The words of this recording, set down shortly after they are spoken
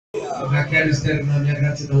Eu já quero externar minha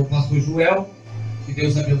gratidão ao pastor Joel. Que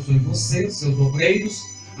Deus abençoe você, seus obreiros,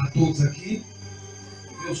 a todos aqui.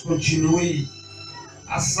 Que Deus continue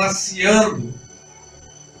saciando,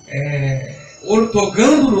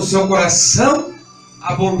 ortogando no seu coração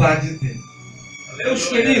a bondade dele. Meus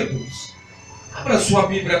queridos, abra sua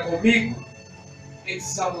Bíblia comigo em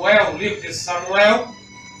Samuel, livro de Samuel.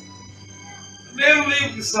 Primeiro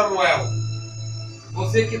livro de Samuel.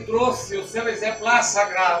 Você que trouxe o seu exemplar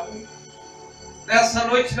sagrado. Nessa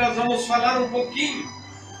noite nós vamos falar um pouquinho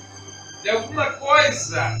de alguma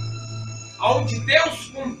coisa onde Deus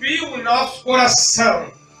cumpriu em nosso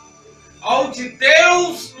coração, onde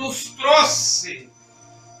Deus nos trouxe,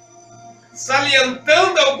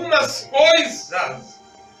 salientando algumas coisas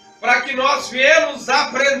para que nós viemos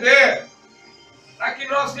aprender, para que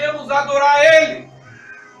nós viemos adorar Ele,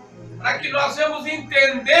 para que nós viemos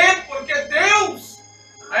entender porque Deus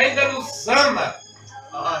ainda nos ama.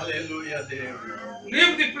 Aleluia, Deus.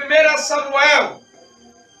 Livro de 1 Samuel,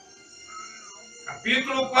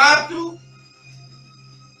 capítulo 4,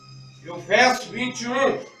 e o verso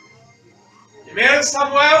 21. 1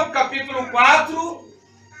 Samuel, capítulo 4,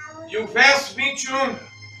 e o verso 21.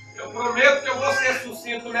 Eu prometo que eu vou ser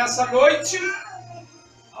sucinto nessa noite.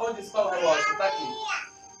 Aonde está o relógio? Está aqui.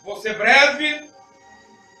 Vou ser breve.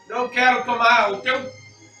 Não quero tomar o teu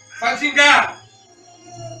fadigar.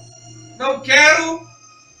 Não quero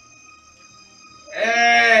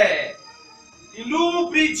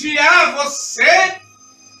lubrificar você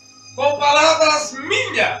com palavras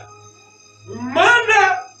minhas,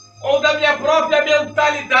 humana ou da minha própria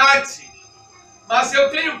mentalidade. Mas eu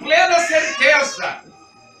tenho plena certeza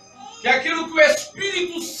que aquilo que o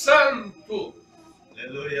Espírito Santo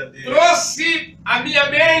trouxe à minha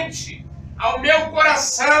mente, ao meu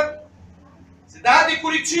coração, cidade de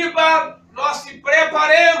Curitiba, nós se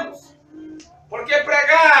preparemos, porque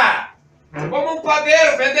pregar como um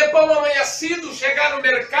padeiro, vender pão amanhecido, chegar no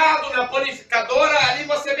mercado, na panificadora, ali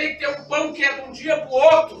você vê que tem um pão que é de um dia para o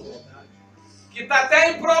outro, que está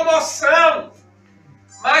até em promoção,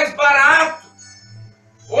 mais barato.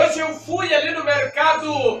 Hoje eu fui ali no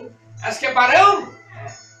mercado, acho que é Barão,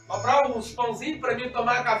 comprar uns pãozinhos para mim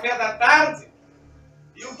tomar café da tarde,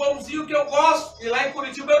 e um pãozinho que eu gosto, e lá em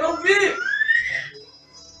Curitiba eu não vi.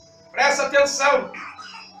 Presta atenção.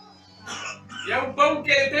 E é um pão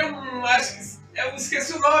que ele tem acho que, eu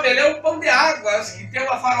esqueci o nome, ele é um pão de água, acho que tem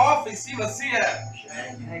uma farofa em cima assim,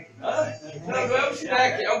 Não, não é o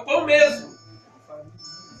snack, é o pão mesmo.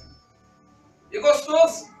 E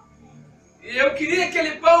gostoso. E eu queria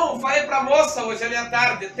aquele pão, falei pra moça hoje ali à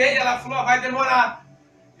tarde, tem, ela falou, vai demorar.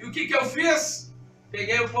 E o que eu fiz?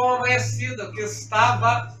 Peguei o pão amanhecido, que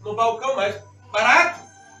estava no balcão mais barato,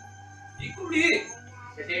 e comi.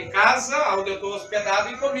 Cheguei em casa, onde eu estou hospedado,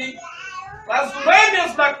 e comi. Mas não é a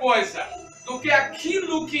mesma coisa do que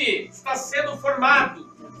aquilo que está sendo formado,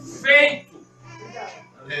 feito.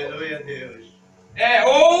 Aleluia, Deus.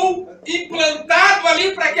 Ou implantado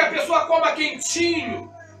ali para que a pessoa coma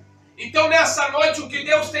quentinho. Então nessa noite o que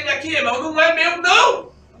Deus tem aqui, irmão, não é meu,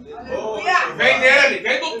 não. Vem dele,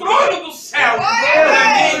 vem do trono do céu.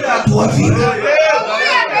 Para mim, da tua vida.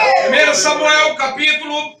 1 Samuel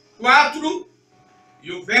capítulo 4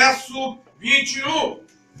 e o verso 21.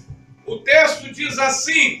 O texto diz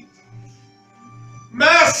assim: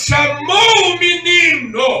 mas chamou o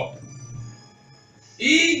menino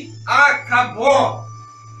e acabou,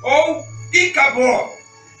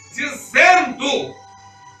 dizendo: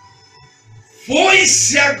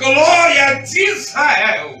 foi-se a glória de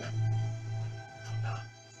Israel.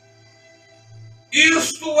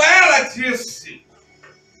 Isto ela disse,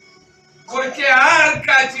 porque a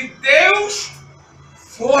arca de Deus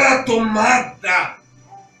fora tomada.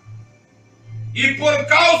 E por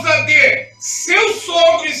causa de seu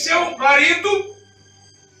sogro e seu marido,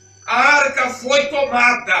 a arca foi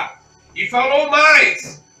tomada. E falou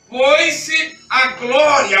mais, foi-se a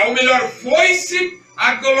glória, ou melhor, foi-se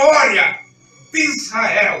a glória de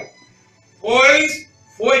Israel, pois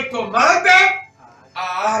foi tomada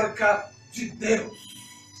a arca de Deus.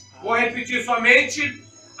 Vou repetir somente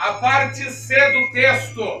a parte C do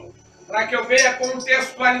texto, para que eu venha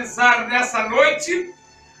contextualizar nessa noite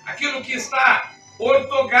aquilo que está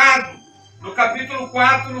ortogado no capítulo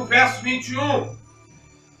 4, no verso 21.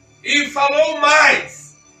 E falou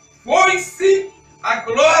mais, foi-se a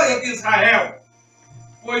glória de Israel,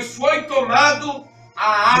 pois foi tomado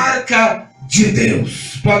a arca de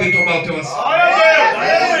Deus. Podem tomar o teu assento.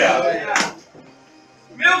 Aleluia!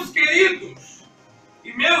 Meus queridos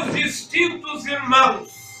e meus distintos irmãos,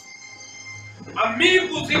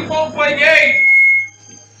 amigos e companheiros,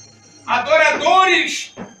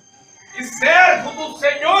 adoradores e servos do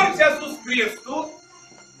Senhor Jesus Cristo,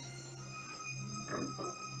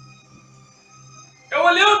 eu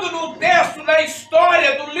olhando no texto da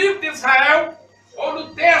história do livro de Israel, ou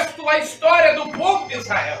no texto a história do povo de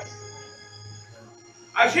Israel,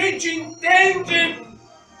 a gente entende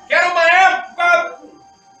que era uma época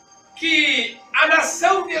que a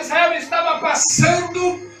nação de Israel estava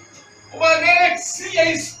passando uma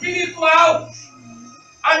anexia espiritual.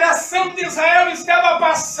 A nação de Israel estava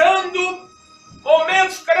passando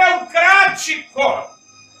momentos creocráticos.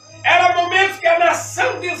 Eram momentos que a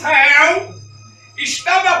nação de Israel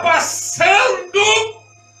estava passando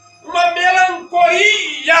uma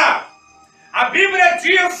melancolia. A Bíblia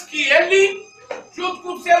diz que ele, junto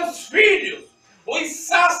com seus filhos, os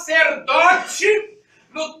sacerdotes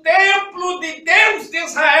no templo de Deus de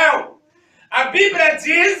Israel, a Bíblia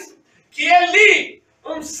diz que ele,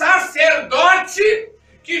 um sacerdote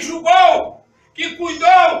que julgou, que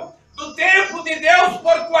cuidou do templo de Deus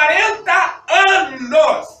por 40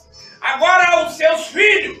 anos. Agora os seus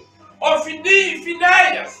filhos, Ofni e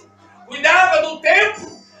Finéias, cuidavam do templo,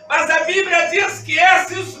 mas a Bíblia diz que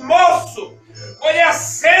esses moços,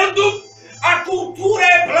 conhecendo a cultura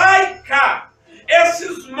hebraica,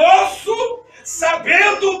 esses moços,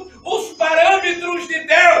 sabendo os parâmetros de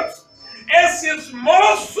Deus, esses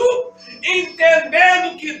moços,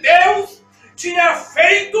 entendendo que Deus tinha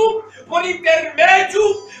feito por intermédio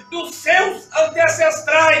dos seus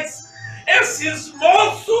ancestrais, esses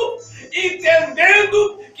moços,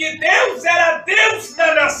 entendendo que Deus era Deus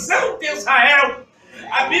na nação de Israel.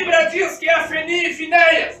 A Bíblia diz que Ofni e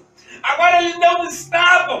Finéias, agora eles não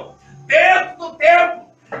estavam dentro do templo,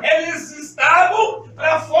 eles estavam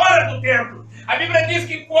para fora do templo. A Bíblia diz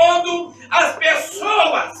que quando as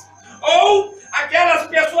pessoas, ou aquelas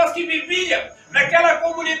pessoas que viviam naquela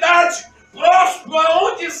comunidade próximo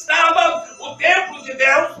aonde estava o templo de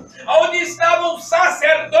Deus, onde estavam os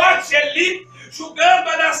sacerdotes ali, julgando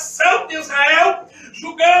a nação de Israel,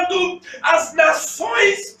 julgando as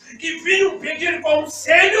nações que vinham pedir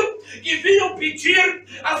conselho, que vinham pedir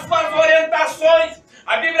as suas orientações.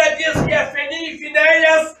 A Bíblia diz que Ofni e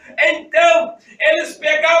Finéias, então, eles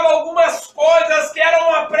pegavam algumas coisas que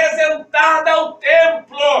eram apresentadas ao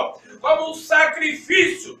templo, como um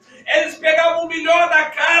sacrifício. Eles pegavam o melhor da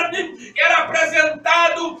carne, que era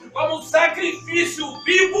apresentado como um sacrifício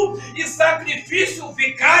vivo e sacrifício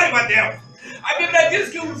vicário a Deus. A Bíblia diz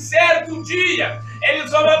que um certo dia,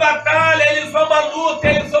 eles vão à batalha, eles vão à luta,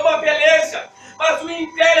 eles vão à beleza. Mas o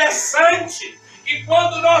interessante é que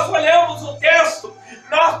quando nós olhamos o texto,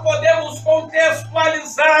 nós podemos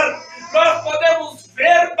contextualizar, nós podemos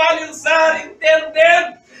verbalizar,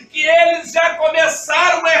 entendendo que eles já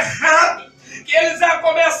começaram errado, que eles já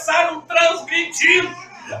começaram transgredindo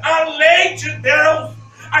a lei de Deus,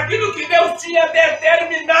 aquilo que Deus tinha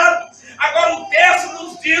determinado. Agora o texto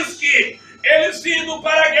nos diz que eles indo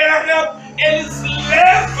para a guerra, eles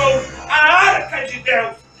levam a arca de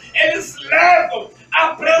Deus, eles levam a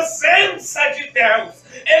presença de Deus,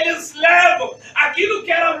 eles levam aquilo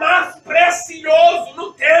que era mais precioso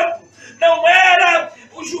no templo. Não era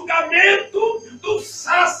o julgamento do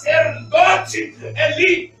sacerdote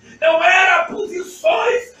Eli, não era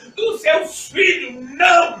posições dos seus filhos,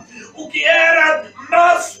 não. O que era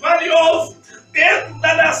mais valioso dentro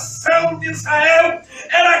da nação de Israel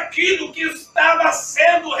era aquilo que estava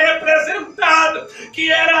sendo representado,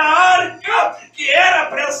 que era a arca, que era a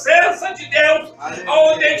presença de Deus,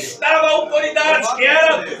 onde estava a autoridade, que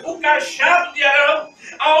era o cajado de Arão,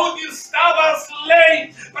 onde estavam as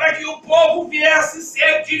leis, para que o povo viesse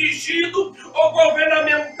ser dirigido ou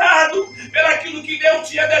governamentado pelaquilo que Deus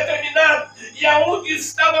tinha determinado, e aonde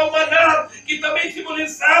estava o maná, que também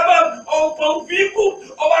simbolizava ou o pão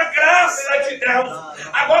vivo ou a graça de Deus.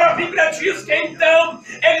 Agora a Bíblia diz que então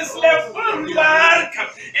eles levando a arca,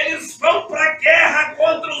 eles vão para a guerra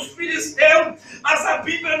contra os filisteus, mas a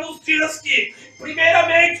Bíblia nos diz que,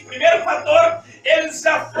 primeiramente, primeiro fator, eles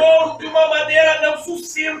já foram de uma maneira não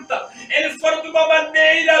sucinta, eles foram de uma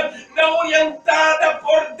maneira não orientada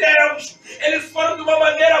por Deus, eles foram de uma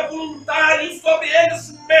maneira voluntária sobre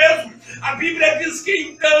eles mesmos. A Bíblia diz que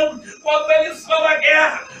então, quando eles vão à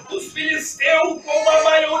guerra, os filisteus com uma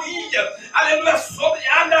maioria, aleluia, sobre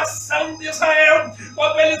a nação de Israel,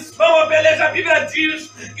 quando eles vão à beleza, a Bíblia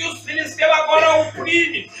diz que os filisteus agora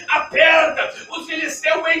oprimem, aperta, os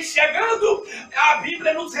filisteus vêm chegando, a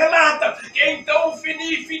Bíblia nos relata que então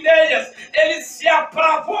Ofni e Finéias, eles se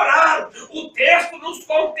apavoraram. O texto nos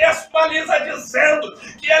contextualiza dizendo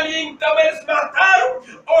que ali então eles mataram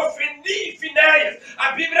Ofni e Finéias.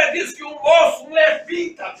 A Bíblia diz que um moço, um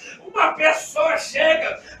levita, uma pessoa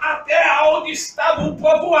chega até onde estava o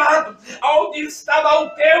povoado, onde estava o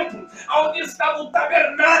templo, onde estava o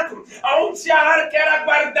tabernáculo, onde a arca era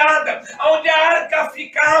guardada, onde a arca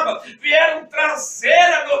ficava, vieram trazer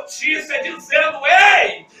a notícia dizendo: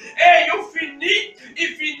 ei, e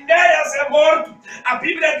Finéias é morto. A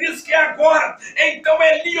Bíblia diz que agora, então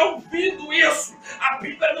Eli, ouvindo isso, a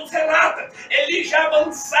Bíblia nos relata, Eli já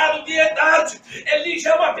avançado de idade, Eli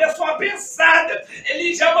já uma pessoa pesada,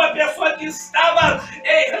 Eli já uma pessoa que estava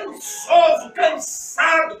rançoso,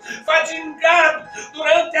 cansado, fadigado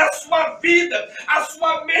durante a sua vida, a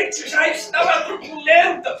sua mente já estava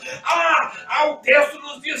turbulenta. O texto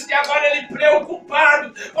nos diz que agora ele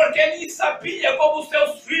preocupado, porque ele sabia como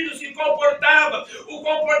seus filhos se comportavam, o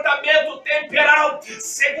comportamento temperal,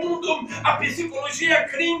 segundo a psicologia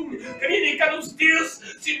clínica nos diz,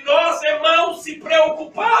 se nós, irmãos, se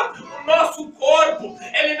preocuparmos, o nosso corpo,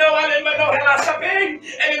 ele não relaxa bem,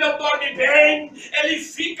 ele não dorme bem, ele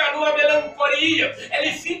fica numa melancolia,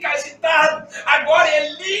 ele fica agitado. Agora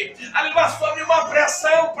Eli sob uma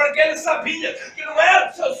pressão, porque ele sabia que não era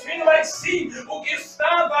dos seus filhos, mas sim o que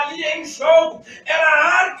estava ali em jogo era a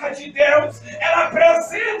arca de Deus, era a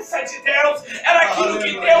presença de Deus, era aquilo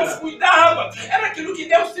que Deus cuidava, era aquilo que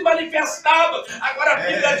Deus se manifestava. Agora a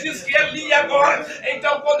Bíblia diz que Eli agora,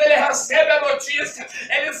 então quando ele recebe a notícia,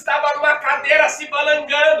 ele estava numa cadeira se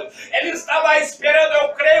balangando, ele estava esperando, eu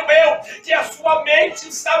creio que a sua mente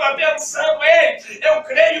estava pensando: eu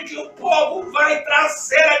creio que o povo vai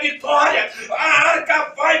trazer a vitória, a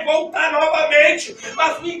arca vai voltar novamente.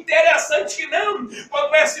 Mas o interessante que não,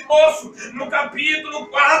 quando esse moço, no capítulo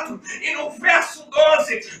 4 e no verso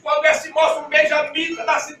 12, quando esse moço, um benjamita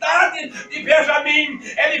da cidade de Benjamim,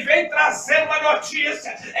 ele vem trazendo uma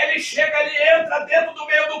notícia, ele chega, ele entra dentro do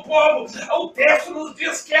meio do povo. O texto nos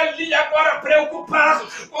diz que Eli agora preocupado,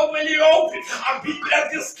 quando ele ouve, a Bíblia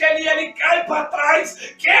diz que ele cai para trás,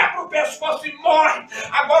 quebra o pescoço e morre.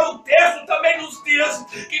 Agora o texto também nos diz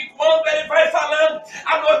que quando ele vai falando,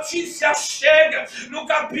 a notícia chega no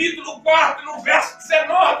capítulo 4, no verso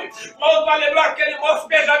 19, quando, aleluia, aquele moço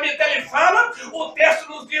benjamita, ele fala, o texto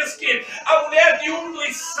nos diz que a mulher de um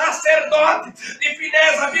dos sacerdotes de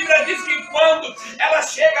Finéias, a Bíblia diz que quando ela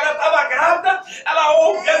chega, ela estava grávida, ela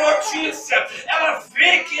ouve a notícia, ela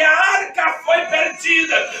vê que a arca foi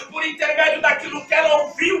perdida. Por intermédio daquilo que ela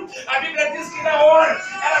ouviu, a Bíblia diz que na hora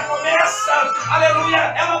ela começa,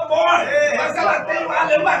 aleluia, ela morre, mas ela tem,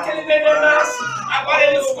 aleluia, aquele neném nasce. Agora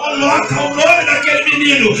eles colocam o nome daquele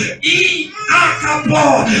menino e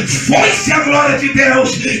acabou. Foi-se a glória de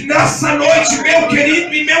Deus. Nessa noite, meu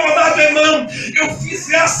querido e meu amado irmão, eu fiz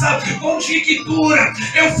essa conjectura,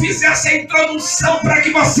 eu fiz essa introdução para que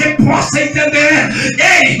você possa entender.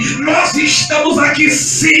 Nós estamos aqui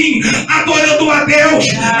sim, adorando a Deus,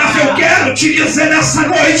 mas eu quero te dizer nessa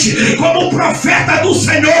noite, como profeta do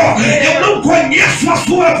Senhor, eu não conheço a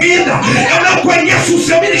sua vida, eu não conheço o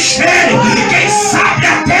seu ministério. Quem sabe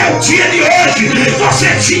até o dia de hoje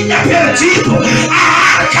você tinha perdido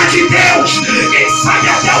a arca de Deus. Quem sabe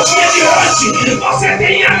até o dia de hoje você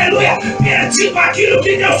tem, aleluia, perdido aquilo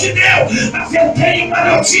que Deus te deu. Mas eu tenho uma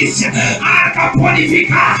notícia: a arca pode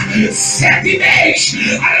ficar 7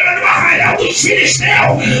 meses, aleluia, no arraial dos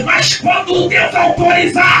filisteus, mas quando Deus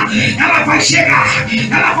autorizar, ela vai chegar,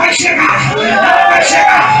 ela vai chegar, ela vai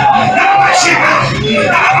chegar, ela vai chegar,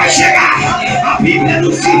 ela vai chegar. A Bíblia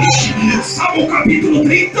nos diz, Salmo capítulo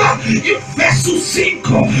 30 e o verso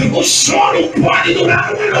 5, o sono pode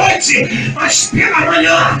durar uma noite, mas pela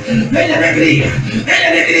manhã vem alegria, vem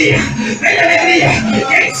alegria, vem alegria.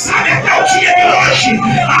 Quem sabe até o dia de hoje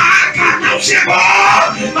a arca não chegou,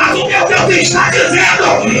 mas o meu Deus está dizendo: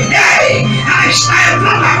 ela está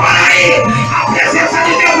entrando agora aí. A presença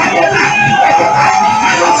de Deus vai voltar, vai voltar,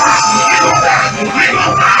 vai voltar, vai voltar, vai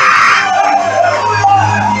voltar.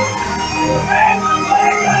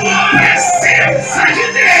 A presença de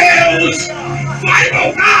Deus vai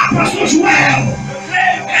voltar, pastor Joel.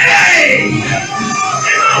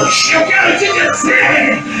 Irmãos, eu quero te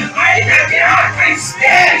dizer, ainda que a arca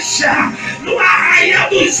esteja no arraial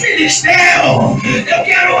dos filisteus, eu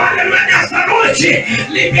quero, aleluia, nessa noite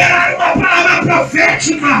liberar uma palavra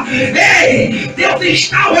profética. Deus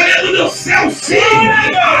está olhando no céu, sim,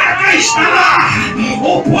 a arca está lá,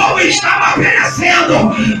 o povo estava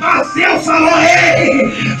perecendo, mas Deus falou: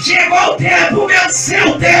 chegou o tempo, venceu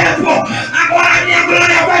o tempo, agora a minha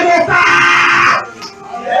glória vai voltar.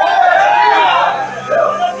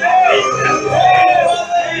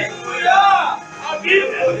 A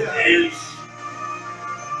Bíblia diz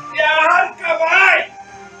que a arca vai,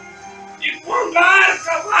 e quando a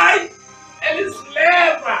arca vai, eles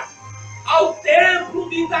levam ao templo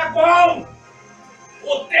de Dagon.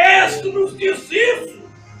 O texto nos diz isso.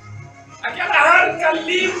 Aquela arca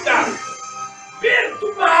linda,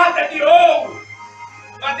 perturbada de ouro,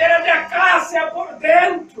 madeira de acácia por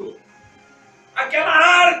dentro. Aquela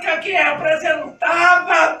arca que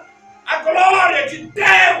representava a glória de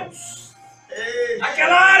Deus.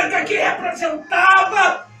 Aquela arca que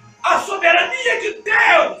representava a soberania de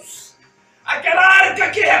Deus. Aquela arca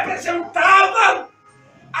que representava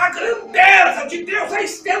a grandeza de Deus, a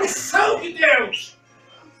extensão de Deus.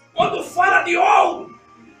 Quando fala de ouro,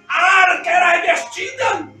 a arca era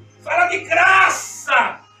revestida, fala de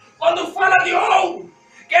graça. Quando fala de ouro,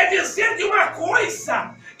 quer dizer de uma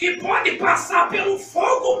coisa que pode passar pelo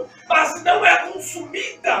fogo, mas não é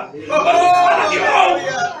consumida. Quando fala de ouro,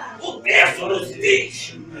 o texto nos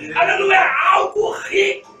diz, aleluia, algo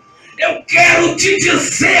rico. Eu quero te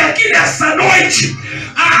dizer aqui nessa noite,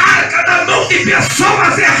 a arca na mão de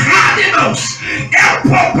pessoas erradas, irmãos, é o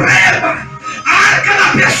problema. A arca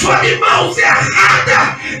na pessoa de mãos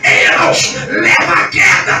erradas, irmãos, leva a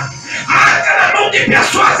queda. A arca na mão de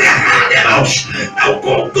pessoas erradas, irmãos, não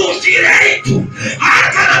conduz direito. A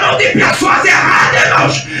arca na mão de pessoas erradas,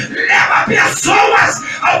 irmãos, leva pessoas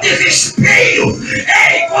ao desespero.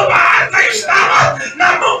 Ei, quando a arca estava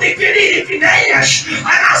na mão de Quirine e Finéias,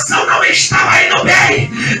 a nação não estava indo bem.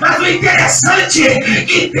 Mas o interessante é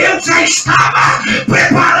que Deus já estava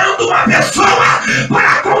preparando uma pessoa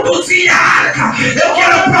para conduzir a arca. Eu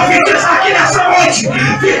quero profetizar aqui nessa noite.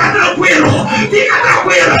 Fica tranquilo,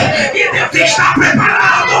 que Deus está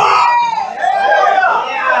preparado.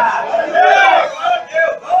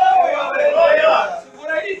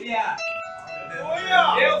 Segura aí, viado.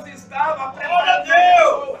 Deus estava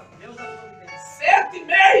preparando. 7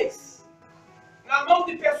 meses na mão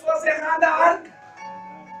de pessoas erradas a arca.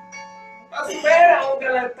 Mas não era onde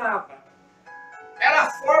ela estava. Era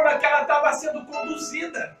a forma que ela estava sendo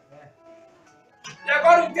conduzida. E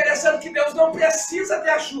agora o interessante é que Deus não precisa de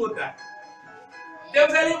ajuda.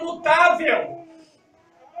 Deus é imutável.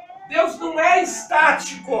 Deus não é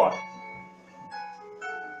estático.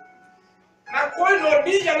 Na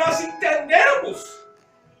coinonia nós entendemos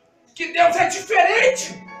que Deus é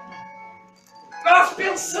diferente. Nós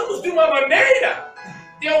pensamos de uma maneira,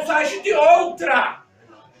 Deus age de outra.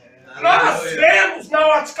 Nós vemos na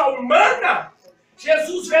ótica humana,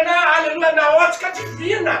 Jesus vê na ótica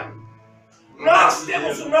divina. Nós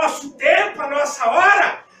temos o nosso tempo, a nossa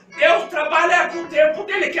hora. Deus trabalha com o tempo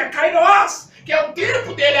dele, que é Kairos, que é o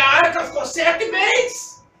tempo dele. A arca ficou 7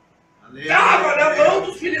 meses. Estava na mão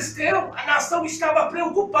dos filisteus. A nação estava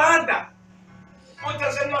preocupada.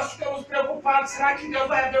 Muitas vezes nós ficamos preocupados. Será que Deus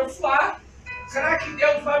vai abençoar? Será que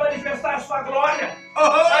Deus vai manifestar a sua glória?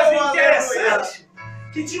 Mas o interessante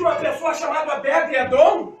é que tinha uma pessoa chamada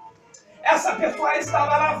Obed-Edom. Essa pessoa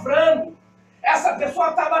estava lavrando. Essa pessoa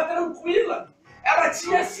estava tranquila. Ela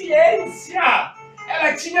tinha ciência.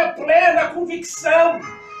 Ela tinha plena convicção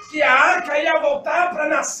que a arca ia voltar para a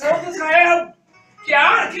nação de Israel. Que a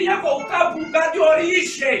arca ia voltar para o lugar de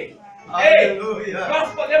origem. Ei,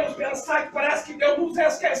 nós podemos pensar que parece que Deus nos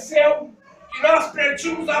esqueceu. Que nós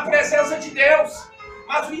perdimos a presença de Deus.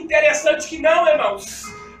 Mas o interessante é que não, irmãos.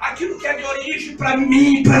 Aquilo que é de origem para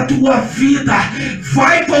mim, para a tua vida,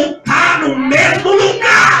 vai voltar no mesmo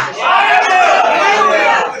lugar.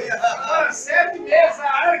 Agora 7 meses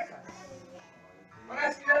a arca.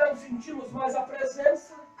 Parece que já não sentimos mais a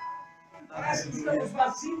presença. Parece que estamos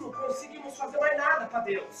vazios, não conseguimos fazer mais nada para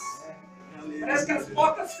Deus. Parece que as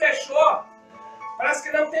portas fechou. Parece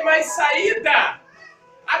que não tem mais saída.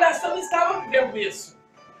 A nação estava vivendo isso.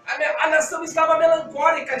 A nação estava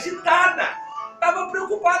melancólica, agitada. Estava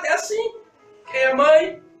preocupada, é assim. Quem é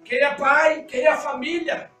mãe, quem é pai, quem é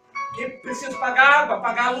família. Quem precisa pagar água,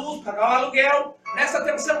 pagar a luz, pagar o aluguel. Presta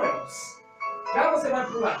atenção, irmãos. Já você vai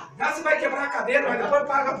pular, já você vai quebrar a cadeira, mas depois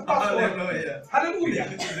paga para o pastor. Aleluia.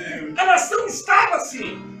 Aleluia. A nação estava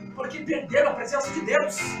assim, porque perderam a presença de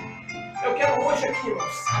Deus. Eu quero hoje aqui,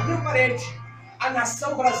 irmãos, abrir um parede. A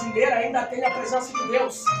nação brasileira ainda tem a presença de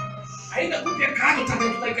Deus. Ainda que o pecado está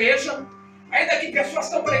dentro da igreja. Ainda que pessoas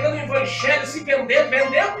estão pregando o evangelho, se vendendo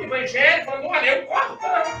o evangelho, falando, olha, eu corro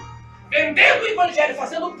tanto. Vendendo o evangelho,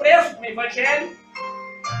 fazendo preço com o evangelho.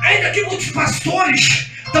 Ainda que muitos pastores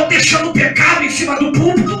estão deixando o pecado em cima do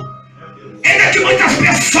púlpito. Ainda que muitas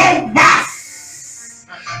pessoas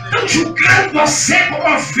estão julgando você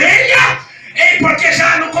como ovelha. Ei, porque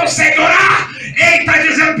já não consegue orar. Ei, está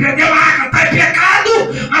dizendo, perdeu a arca, está em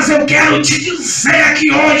pecado. Mas eu quero te dizer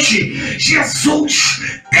aqui hoje,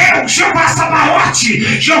 Jesus, Deus, Jeová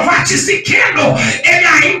Sabaote, Jeová Tisiqueno, Ele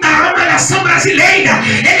ainda ama a nação brasileira.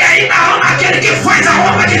 Ele ainda ama aquele que faz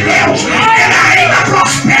a obra de Deus. Ele ainda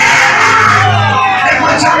prospera.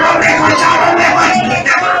 Levante a mão, levante a mão, levante.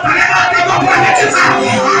 Levanta, eu vou profetizar. A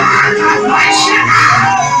arca vai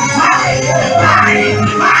chegar.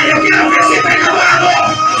 Vai, eu quero ver se tem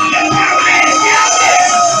adorador.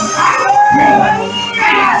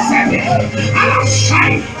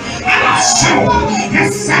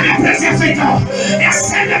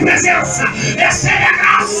 graça. Recebe a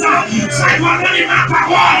graça. Sai do anonimato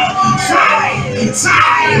agora. Sai,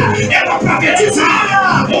 sai. Eu vou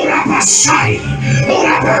profetizar. Urabachai,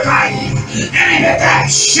 Urabacai. Ele me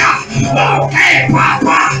deixa. Ok,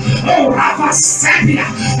 papa. Urabacébia.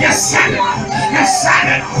 Recebe,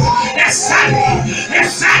 recebe, recebe,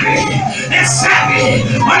 recebe, recebe.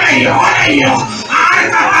 Olha aí, olha aí. A arca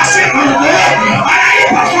está chegando. Olha aí,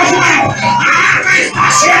 pastor Joel. A arca está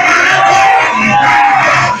chegando.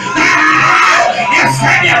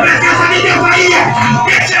 Recebe a presença de Deus aí.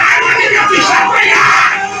 Deixa a arma de Deus te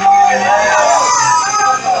chacoalhar.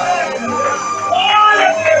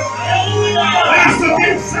 Presta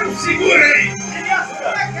atenção, segura aí.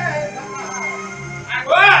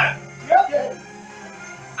 Agora,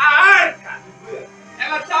 a arca,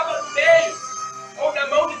 ela estava no meio ou na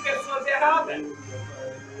mão de pessoas erradas,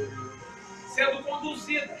 sendo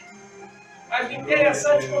conduzida. Mas o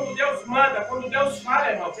interessante, quando Deus manda, quando Deus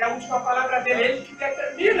fala, irmãos, é a última palavra dele, ele que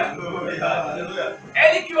determina.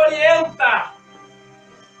 Ele que orienta.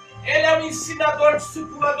 Ele é o ensinador,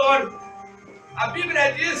 discipulador. A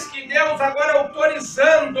Bíblia diz que Deus agora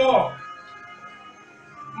autorizando,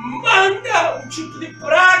 manda um tipo de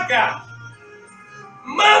praga,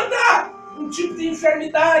 manda um tipo de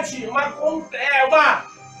enfermidade, uma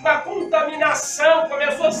contaminação,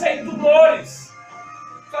 começou a sair tumores.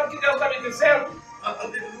 Sabe o que Deus está me dizendo?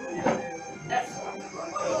 Aleluia!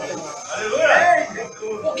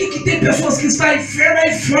 Por que tem pessoas que estão enfermas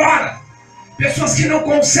aí fora? Pessoas que não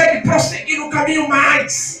conseguem prosseguir no caminho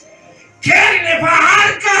mais. Querem levar a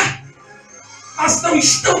arca, mas não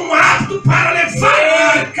estão aptos para levar a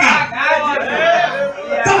arca.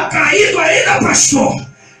 Estão caídos ainda, pastor.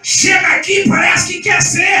 Chega aqui, parece que quer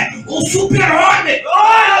ser um super-homem.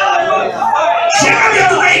 Chega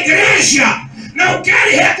dentro da igreja, não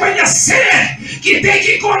querem reconhecer que tem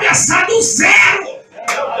que começar do zero.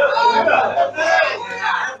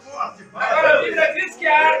 Agora a Bíblia diz que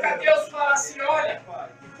a arca, Deus fala assim, olha,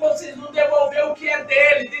 vocês não devolveram o que é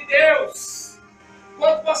dele, de Deus.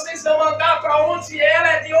 Quando vocês não mandar para onde ela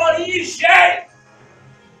é de origem,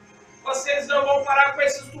 vocês não vão parar com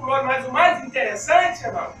esses tumores. Mas o mais interessante,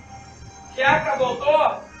 irmão, que a arca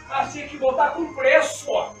voltou, nós tínhamos que voltar com preço.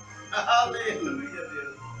 Aleluia,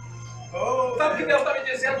 Deus. Oh, sabe o que Deus está me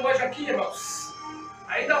dizendo hoje aqui, irmãos?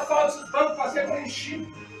 Ainda falta esses bancos para ser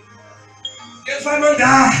preenchidos. Deus vai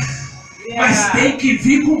mandar, mas tem que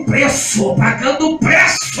vir com preço, pagando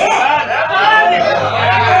preço.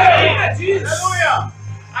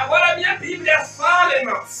 Agora a minha Bíblia fala,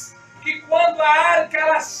 irmãos, que quando a arca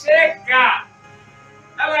ela chega,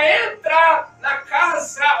 ela entra na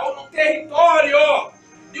casa ou no território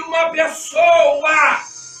de uma pessoa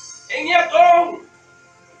em Edom.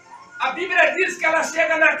 A Bíblia diz que ela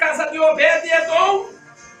chega na casa de Obed-Edom.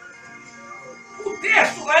 O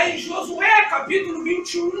texto lá em Josué, capítulo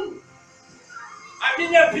 21. A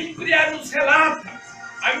minha Bíblia nos relata,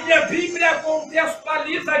 a minha Bíblia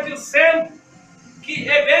contextualiza dizendo que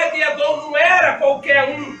Obed-Edom não era qualquer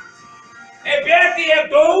um.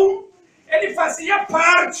 Obed-Edom, ele fazia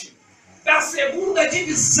parte da segunda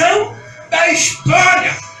divisão da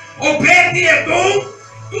história. Obed-Edom,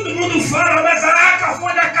 todo mundo fala, mas a arca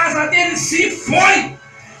foi da casa dele, sim, foi.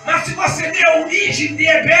 Mas se você vê a origem de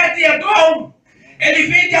Obed-Edom, ele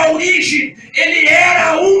vem da origem, ele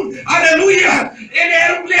era aleluia, ele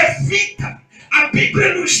era um levita. A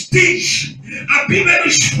Bíblia nos diz, a Bíblia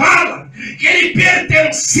nos fala que ele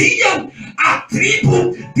pertencia à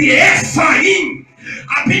tribo de Efraim.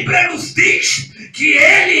 A Bíblia nos diz que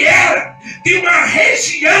ele era de uma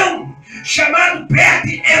região chamada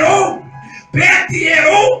Bet-Eron.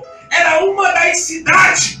 Bet-Eron era uma das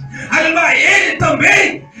cidades, aleluia, ele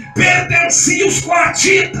também pertencia aos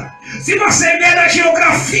coatitas. Se você ver na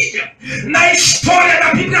geografia, na história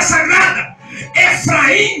da Bíblia Sagrada,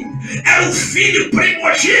 Efraim era o filho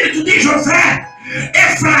primogênito de José.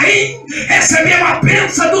 Efraim recebeu a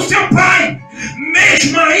bênção do seu pai,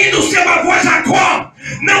 mesmo ainda o seu avô Jacó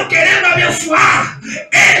não querendo abençoar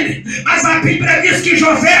ele, mas a Bíblia diz que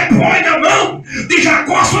José põe na mão de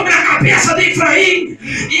Jacó sobre a cabeça de Efraim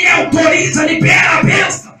e autoriza, libera a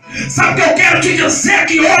bênção. Sabe o que eu quero te dizer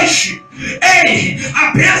aqui hoje? Ei,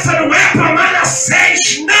 a bênção não é para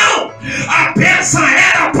Manassés, não. A bênção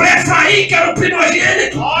era para Efraim, que era o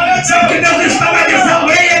primogênito. Sabe o que Deus estava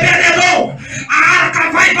dizendo? Ei, Obed-Edom, a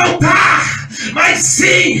arca vai voltar. Mas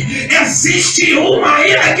sim, existe uma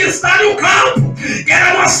ainda que está no campo, que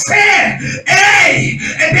era você. Ei,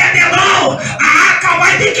 Obed-Edom, a arca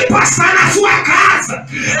vai ter que passar na sua casa.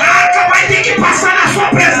 A arca vai ter que passar na sua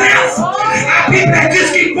presença. A Bíblia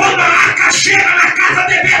diz que quando a arca chega na casa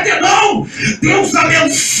de Obed-Edom, Deus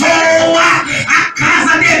abençoa a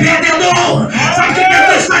casa de Obed-Edom. não. Sabe o que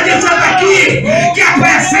Deus está dizendo aqui? Que a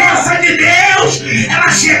presença de Deus, ela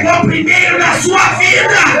chegou primeiro na sua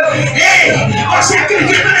vida. Ei, você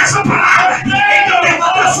acredita nessa palavra? Então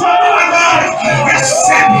levanta a sua mão agora.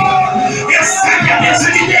 Recebe a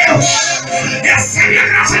bênção de Deus. Recebe a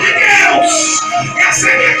graça de Deus.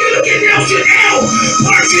 Recebe aquilo que Deus te deu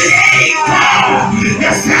por direito.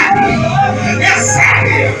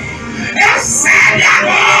 Recebe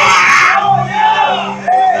agora.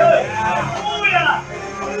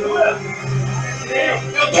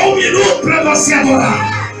 Eu dou 1 minuto para você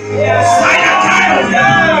adorar. Sai da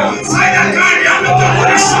carne, abre o teu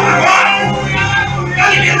coração agora.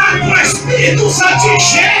 Alimentado pelo Espírito Santo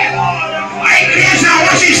encher. A igreja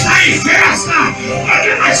hoje está em festa,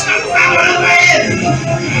 porque nós estamos adorando a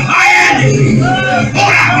Ele.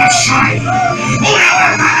 Orava, Shai. Orava,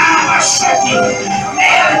 Caramba, Shai.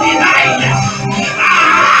 Merdidaia.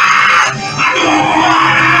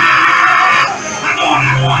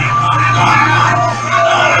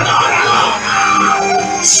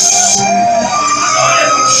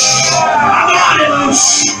 Adore-nos.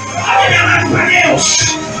 Está liberado para Deus.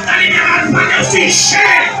 Está liberado para Deus te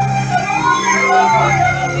encher.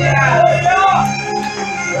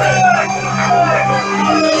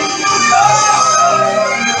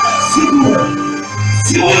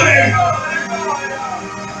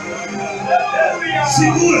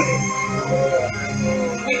 Segura.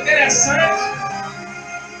 O interessante,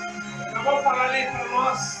 eu vou falar ali para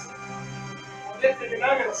nós poder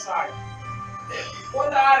terminar a mensagem.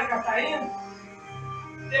 Quando a arca está indo,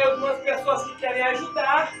 tem algumas pessoas que querem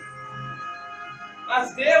ajudar,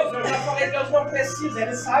 mas Deus, eu já falei, Deus não precisa,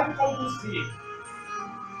 Ele sabe conduzir.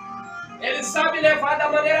 Ele sabe levar da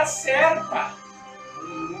maneira certa.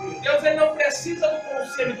 Deus, Ele não precisa do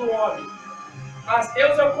conselho do homem, mas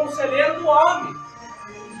Deus é o conselheiro do homem.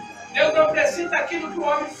 Deus não precisa daquilo que o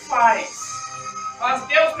homem faz, mas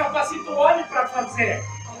Deus capacita o homem para fazer.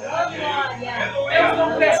 Deus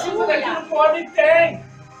não precisa daquilo que o homem tem,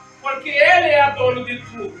 porque Ele é a dono de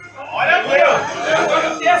tudo. Olha Deus!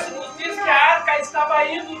 Agora o texto nos diz que a arca estava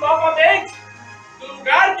indo novamente do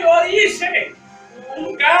lugar de origem, do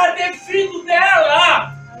lugar devido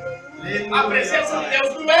dela. A presença de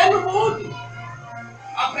Deus não é no mundo.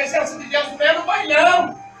 A presença de Deus não é no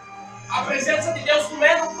bailão. A presença de Deus não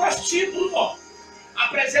é no prostíbulo. A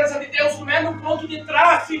presença de Deus não é no ponto de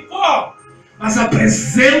tráfico. Mas a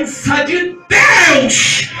presença de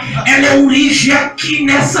Deus, ela é origem aqui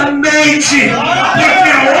nessa noite.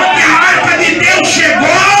 Porque onde a arca de Deus chegou,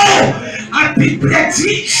 a Bíblia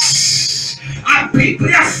diz, a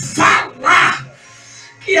Bíblia fala,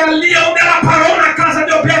 que ali onde ela parou na casa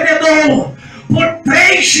de Obededon, por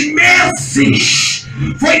 3 meses,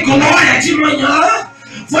 foi glória de manhã,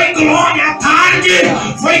 foi glória à tarde,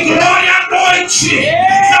 foi glória à noite.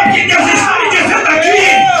 Sabe o que Deus está me dizendo aqui?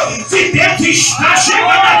 Se Deus está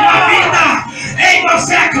chegando na tua vida, ei,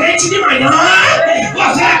 você é crente de manhã,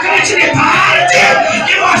 você é crente de tarde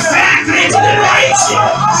e você é crente de noite.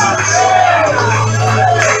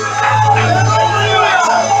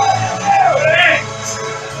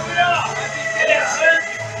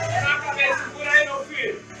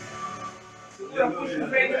 Puxa o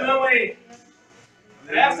freio do mão aí.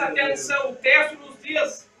 Presta atenção, o texto nos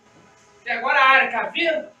diz que agora a arca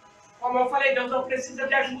vindo, como eu falei, Deus não precisa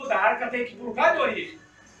de ajuda, a arca tem que ir para o lugar de origem.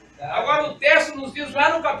 Agora o texto nos diz lá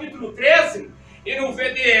no capítulo 13, e no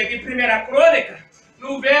de 1 Crônica,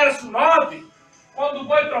 no verso 9, quando o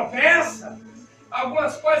boi tropeça,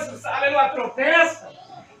 algumas coisas, aleluia, tropeça,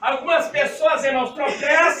 algumas pessoas, irmãos,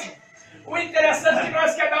 tropeçam. O interessante é que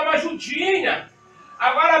nós queremos dar uma ajudinha.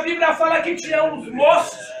 Agora a Bíblia fala que tinha uns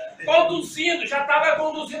moços conduzindo, já estava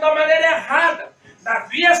conduzindo da maneira errada.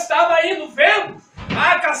 Davi estava indo, vendo a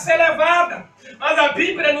arca ser levada. Mas a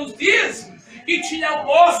Bíblia nos diz que tinha um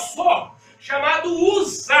moço chamado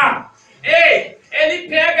Uza. Ei, ele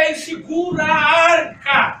pega e segura a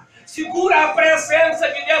arca, segura a presença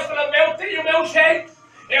de Deus, falando, eu tenho o meu jeito,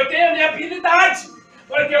 eu tenho a minha habilidade,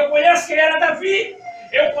 porque eu conheço quem era Davi,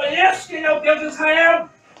 eu conheço quem é o Deus de Israel.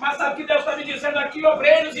 Mas sabe o que Deus está me dizendo aqui,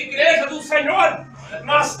 obreiros, igreja do Senhor?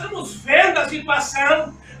 Nós estamos vendo a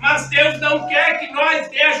situação, mas Deus não quer que nós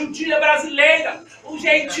dê a ajudinha brasileira, o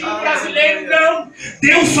jeitinho brasileiro, não.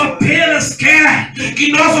 Deus apenas quer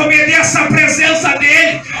que nós obedeçamos a presença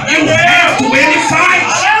dEle, e o resto Ele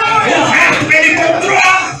faz, o resto Ele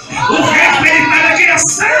controla, o resto Ele está na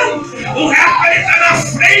direção, o resto Ele está na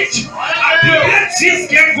frente. A Bíblia diz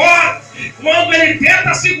que agora, quando Ele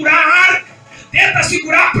tenta segurar a arca, tenta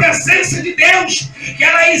segurar a presença de Deus, que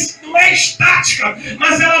ela não é estática,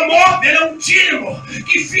 mas ela move, ela é um dínamo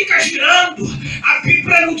que fica girando. A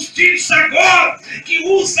Bíblia nos diz agora que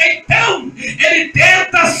usa então, ele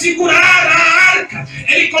tenta segurar a arca,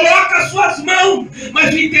 ele coloca as suas mãos,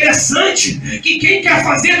 mas o interessante é que quem quer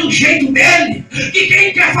fazer do jeito dele, que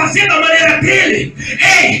quem quer fazer da maneira dele,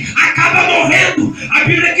 acaba morrendo. A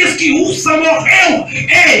Bíblia diz que Usa morreu.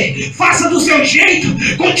 Faça do seu jeito,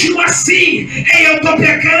 continua assim. Eu estou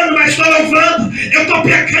pecando, mas estou louvando. Eu estou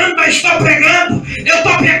pecando, mas estou pregando. Eu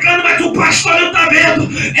estou pecando, mas o pastor não está vendo.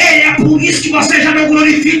 É por isso que você já não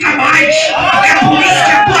glorifica mais. É por isso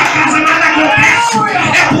que a tua casa nada acontece.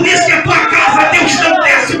 É por isso que a tua casa Deus não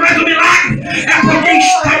desce mais o milagre. É porque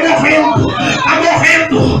está morrendo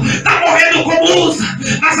como Usa.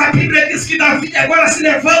 Mas a Bíblia diz que Davi agora se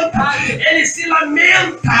levanta, ele se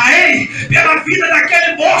lamenta pela vida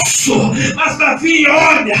daquele moço. Mas Davi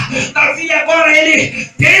olha, Davi agora ele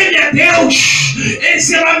teme a Deus, ele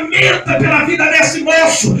se lamenta pela vida desse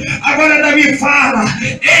moço. Agora Davi fala: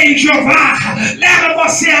 ei Jeová, leva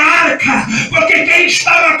você a arca, porque quem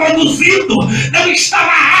estava conduzindo não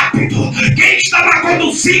estava apto, quem estava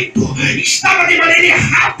conduzindo estava de maneira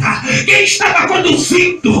errada, quem estava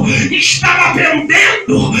conduzindo estava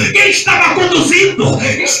aprendendo, quem estava conduzindo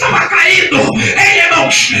estava caindo. Ei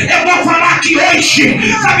irmãos, eu vou falar aqui hoje,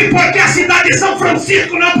 sabe por que a cidade de São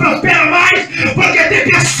Francisco não prospera mais? Porque tem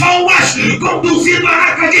pessoas conduzindo a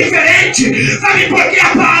arca diferente. Sabe por que,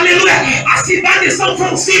 aleluia, a cidade de São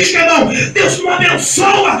Francisco, irmão, Deus não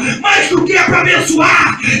abençoa mais do que é para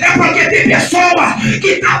abençoar? É porque tem pessoa que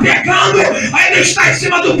está pegando, aí não está em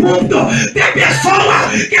cima do púlpito. Tem pessoa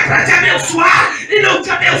que é para te abençoar e não te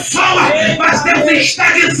abençoa, mas Deus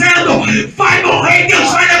está dizendo: vai morrer e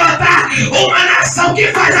Deus vai levantar uma nação que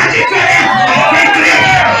faz a diferença. Quem crê?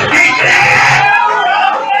 Quem crê?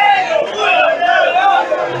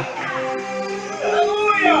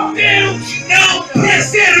 Deus não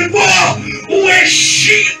preservou o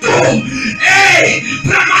Egito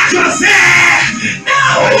para amar José.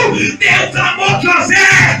 Não! Deus amou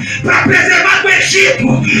José para preservar o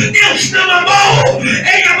Egito. Deus não amou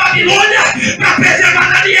a Babilônia para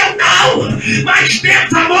preservar Daniel, não. Mas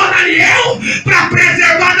Deus amou Daniel para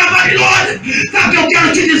preservar da Babilônia. Sabe o que eu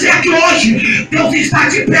quero te dizer aqui hoje? Deus está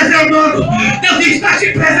te preservando. Deus está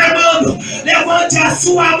te preservando. Levante a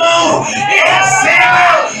sua mão e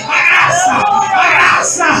receba a graça, a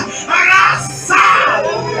graça, a graça.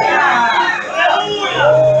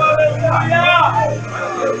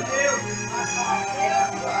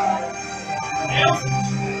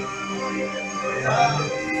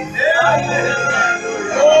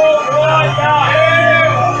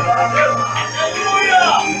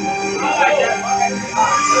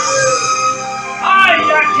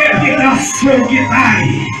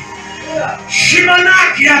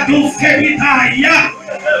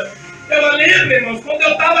 Eu lembro, irmãos, quando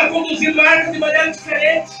eu estava conduzindo a arca de maneira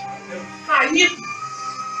diferente, caído,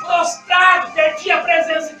 prostrado, perdi a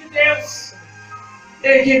presença de Deus.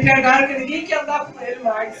 E quem perde a arca, ninguém quer andar com ele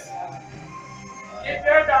mais. Quem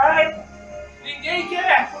perde a arca, ninguém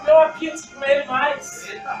quer comer uma pizza com ele mais.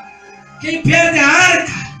 Quem perde a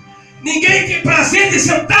arca, ninguém tem prazer de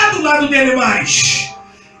sentar do lado dele mais.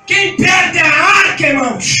 Quem perde a arca,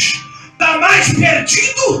 irmãos, está mais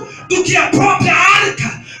perdido do que a própria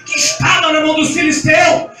arca que estava na mão dos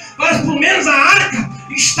filisteus. Mas pelo menos a arca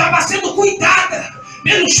estava sendo cuidada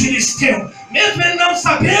pelos filisteus, mesmo ele não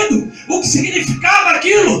sabendo o que significava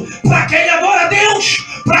aquilo para quem adora a Deus,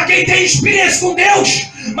 para quem tem experiência com Deus.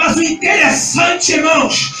 Mas o interessante,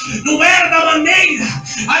 irmãos, não era da maneira,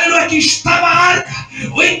 aleluia, que estava a arca.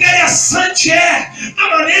 O interessante é a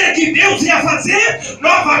maneira que Deus ia fazer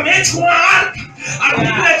novamente com a arca. A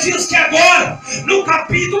Bíblia diz que agora, no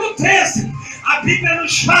capítulo 13, a Bíblia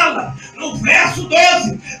nos fala, no verso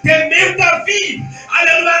 12, temeu Davi,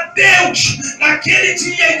 aleluia, Deus, naquele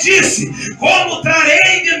dia disse: como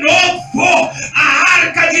trarei de novo a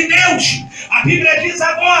arca de Deus? A Bíblia diz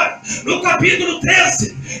agora, no capítulo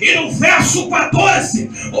 13 e no verso 14,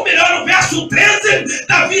 ou melhor, no verso 13,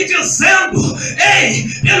 Davi dizendo: ei,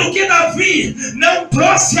 pelo que Davi não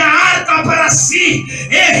trouxe a arca para si,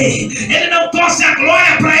 ele não trouxe a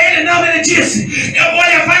glória para ele, não. Ele disse: eu vou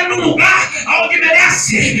levar ele no lugar aonde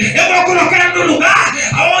merece, eu vou colocar ele no lugar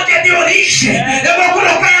aonde é de origem, eu vou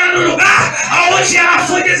colocar ela no lugar aonde ela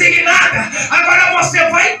foi designada. Agora você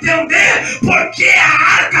vai entender porque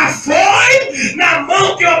a arca foi na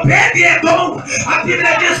mão de Obed-Edom. A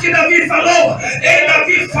Bíblia diz que Davi falou, e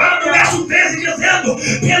Davi fala no verso 13, dizendo,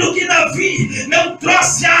 pelo que Davi não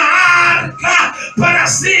trouxe a arca para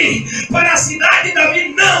si, para a cidade de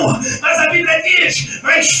Davi, não. Mas a Bíblia diz,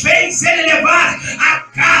 mas fez ele levar a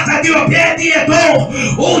casa de Obed-Edom,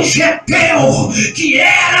 o Geteu, que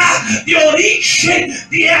era de origem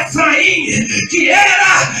de Efraim, que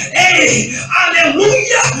era,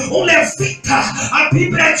 aleluia, um levita. A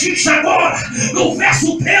Bíblia diz agora, no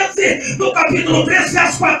verso 13, no capítulo 13,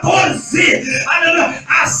 verso 14, aleluia,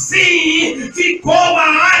 assim ficou a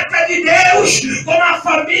arca de Deus com a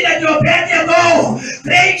família de Obed-Edom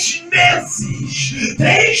 3 meses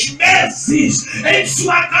em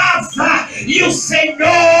sua casa, e o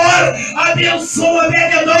Senhor abençoou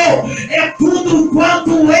Obed-Edom e tudo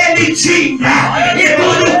quanto ele tinha, e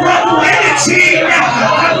tudo quanto ele tinha.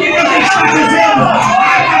 A Bíblia está dizendo, a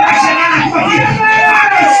arca vai chegar na tua vida, a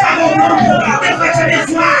arca está voltando, Deus vai te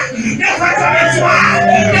abençoar, Deus vai te abençoar,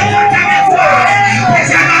 Deus vai te abençoar.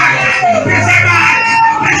 Preservar, preservar,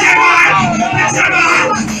 preservar, preservar.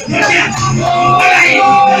 Olha aí,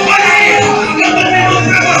 olha aí, eu dou um minuto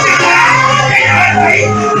pra você lá. Tem arca aí,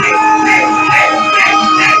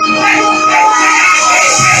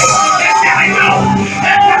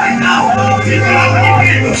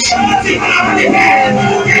 Fica de pé,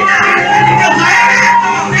 tem arca de Deus aí.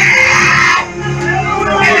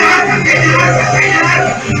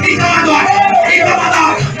 Então adora, então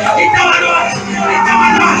adora, então adora, então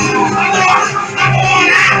adora, adora,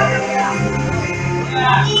 adora.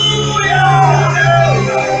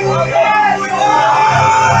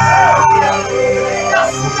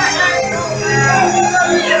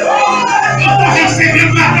 Eu estou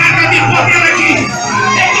recebendo uma carga de poder aqui.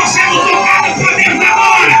 Eu estou sendo tocado por Deus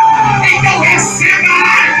agora. Então receba a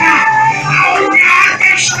arca. Aonde a arca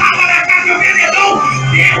estava na casa de Obed-Edom,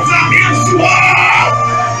 Deus abençoou.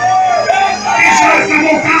 Deixa a arca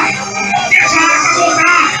voltar. Deixa a arca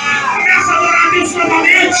voltar. Começa a adorar a Deus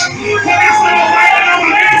novamente. Começa a louvar Ele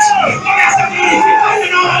novamente. Começa a glorificar Ele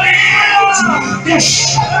novamente.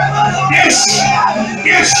 Deixa, deixa,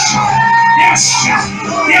 deixa, deixa,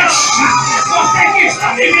 deixa. Você que está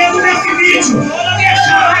vivendo nesse vídeo,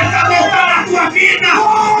 deixa a arca voltar na tua vida.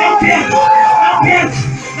 Não perda, não perda,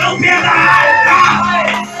 não perda a arca.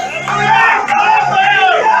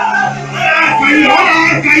 Olha a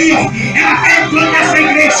arca aí, ó. Ela está entrando nessa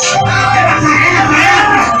igreja. Ela está.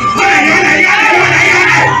 Olha aí, olha aí, olha aí, olha aí,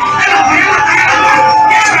 olha aí. Ela está.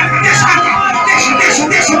 Deixa a arca,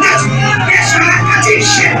 deixa a arca. Deixa a arca te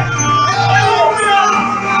encher.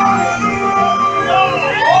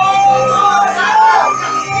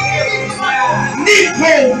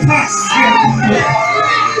 Nicol Passerdo.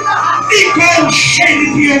 Nicol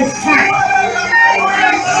cheio de fire.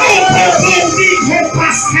 Nicol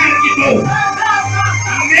Passerdo.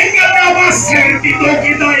 Nega não acerta, que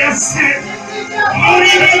dói acerta.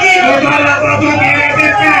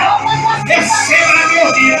 Receba a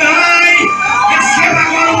novidade. Receba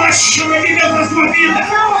agora uma chama de Deus na sua vida.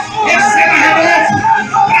 Receba renovo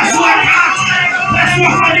para sua casa, para sua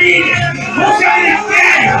família, para o seu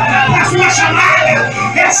ministério, para sua chamada.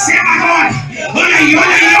 Receba agora. Olha aí,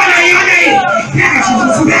 olha aí, olha aí, olha aí. Pega,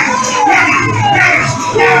 Jesus, pega.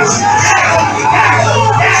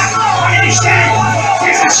 Ministério,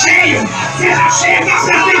 seja cheio da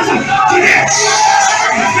presença de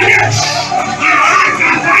Deus. A arca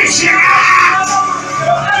vai chegar.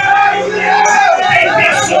 Tem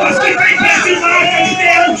pessoas que têm perdido a arca de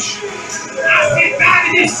Deus. A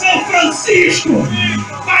cidade de São Francisco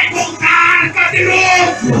vai voltar a arca de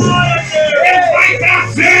novo. Deus vai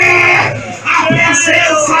trazer a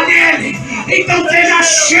presença dele. Então seja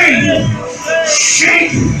cheio.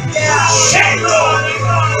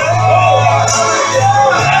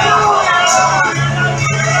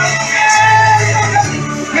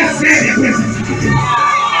 Recebe a presença de Deus.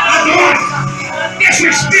 Adora. Deixa o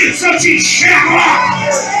Espírito Santo te encher agora.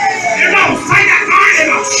 Irmão, sai da glória,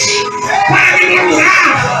 irmão. Para de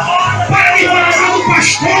murmurar. Para de falar mal do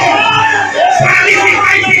pastor. Para de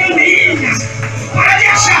ficar em figurinha. Para de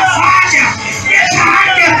achar falha. Deixa a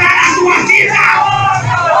arca entrar na tua vida.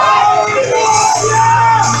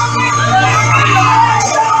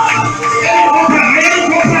 Eu não vou para ele.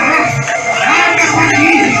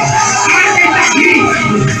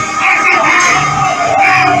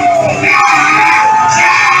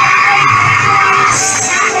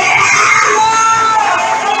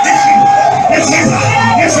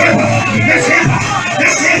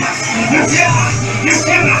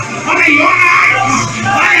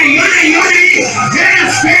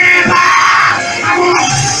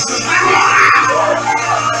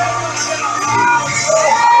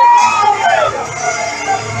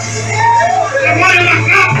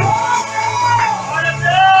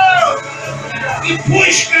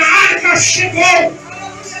 Depois que a arca chegou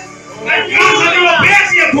na casa de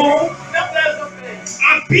Obed-Edom,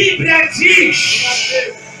 a Bíblia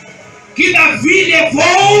diz que Davi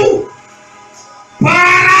levou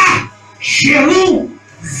para Jerusalém.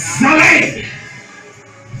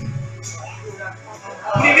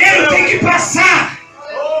 Primeiro tem que passar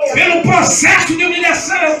pelo processo de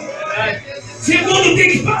humilhação. Segundo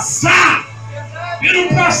tem que passar pelo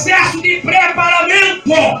processo de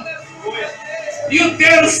preparamento. E o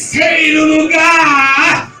terceiro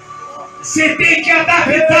lugar, você tem que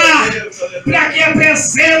adaptar para que a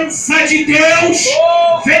presença de Deus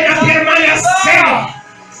venha permanecer.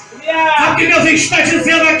 Sabe o que Deus está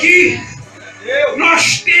dizendo aqui?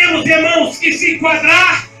 Nós temos, irmãos, que se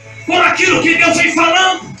enquadrar com aquilo que Deus vem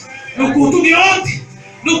falando no culto de ontem,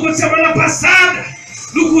 no culto de semana passada,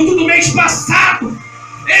 no culto do mês passado.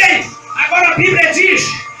 Ei, agora a Bíblia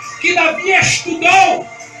diz que Davi estudou,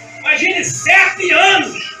 imagine, 7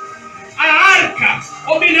 anos a arca,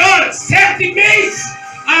 ou melhor, 7 meses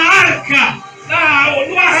a arca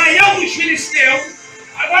no arraial dos filisteus.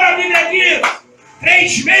 Agora a Bíblia diz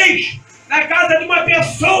 3 meses na casa de uma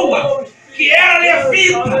pessoa que era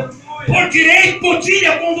levita, por direito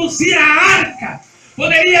podia conduzir a arca,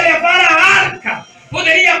 poderia levar a arca,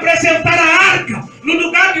 poderia apresentar a arca no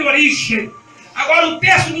lugar de origem. Agora o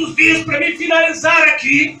texto nos diz, para me finalizar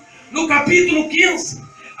aqui, no capítulo 15,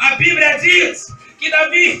 a Bíblia diz que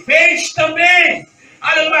Davi fez também,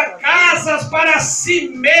 aleluia, casas para si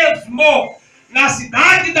mesmo na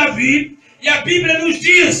cidade de Davi, e a Bíblia nos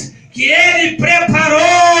diz que ele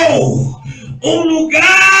preparou um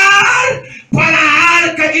lugar para a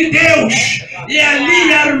arca de Deus, e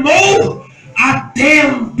ali armou a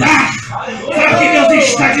tenda. Sabe o que Deus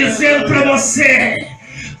está dizendo para você?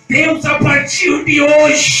 Deus, a partir de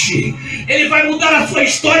hoje, Ele vai mudar a sua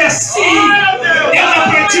história, sim. Deus,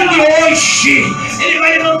 a partir de hoje, Ele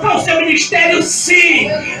vai levantar o seu ministério, sim.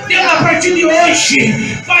 Deus, a partir de hoje,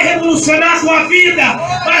 vai revolucionar a sua vida.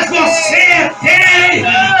 Mas você tem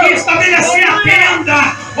que estabelecer a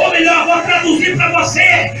tenda. Ou melhor, vou traduzir para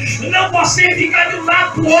você. Não você ficar de um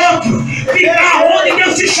lado para o outro. Ficar onde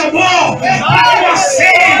Deus te chamou. Para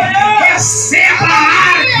você receba a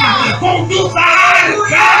arca, conduza a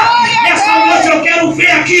arca. Nessa noite eu quero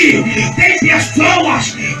ver aqui. Tem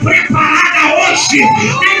pessoas preparadas hoje.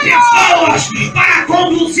 Tem pessoas para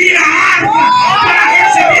conduzir a arca, para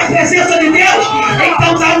receber a presença de Deus.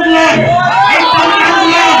 Então dá um glória.